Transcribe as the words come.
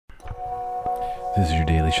This is your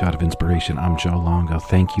daily shot of inspiration. I'm Joe Longo.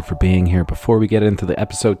 Thank you for being here. Before we get into the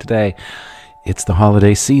episode today, it's the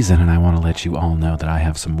holiday season, and I want to let you all know that I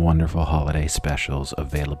have some wonderful holiday specials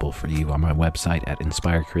available for you on my website at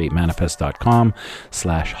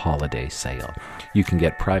inspirecreatemanifest.com/holiday sale. You can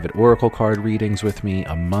get private oracle card readings with me,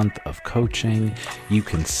 a month of coaching. You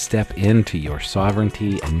can step into your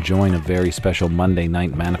sovereignty and join a very special Monday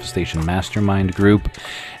night manifestation mastermind group.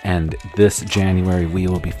 And this January, we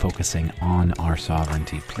will be focusing on our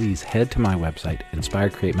sovereignty. Please head to my website,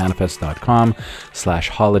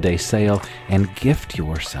 inspirecreatemanifest.com/holiday sale, and gift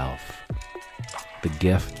yourself the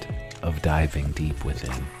gift of diving deep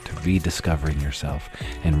within, to rediscovering yourself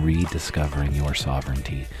and rediscovering your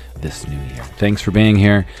sovereignty this new year. Thanks for being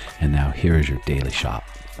here, and now here is your daily shot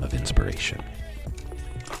of inspiration.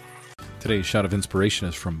 Today's shot of inspiration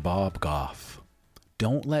is from Bob Goff.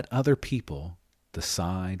 Don't let other people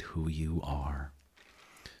decide who you are.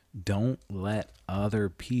 Don't let other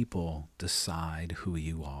people decide who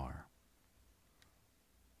you are.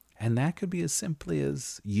 And that could be as simply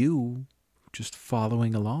as you just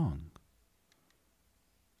following along.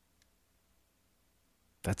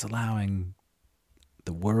 That's allowing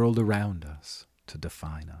the world around us to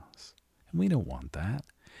define us. And we don't want that,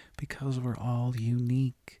 because we're all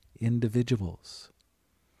unique individuals.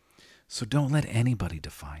 So don't let anybody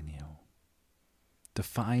define you.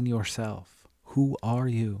 Define yourself. Who are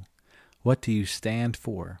you? What do you stand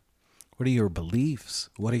for? What are your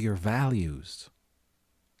beliefs? What are your values?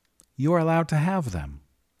 You're allowed to have them.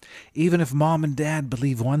 Even if mom and dad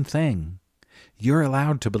believe one thing, you're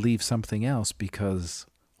allowed to believe something else, because,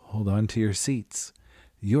 hold on to your seats,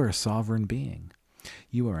 you're a sovereign being.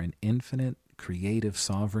 You are an infinite, creative,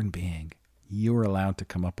 sovereign being. You're allowed to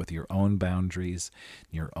come up with your own boundaries,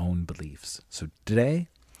 your own beliefs. So today,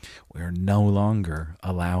 we're no longer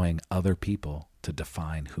allowing other people to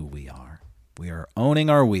define who we are. We are owning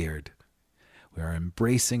our weird. We are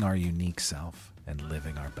embracing our unique self and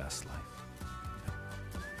living our best life.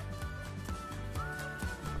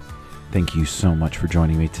 Thank you so much for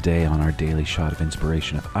joining me today on our daily shot of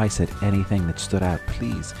inspiration. If I said anything that stood out,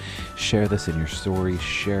 please share this in your stories,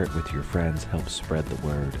 share it with your friends, help spread the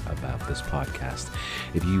word about this podcast.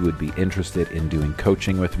 If you would be interested in doing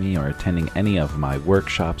coaching with me or attending any of my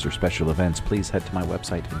workshops or special events, please head to my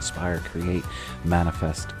website,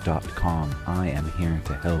 inspirecreatemanifest.com. I am here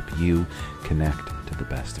to help you connect to the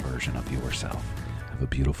best version of yourself. Have a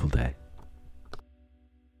beautiful day.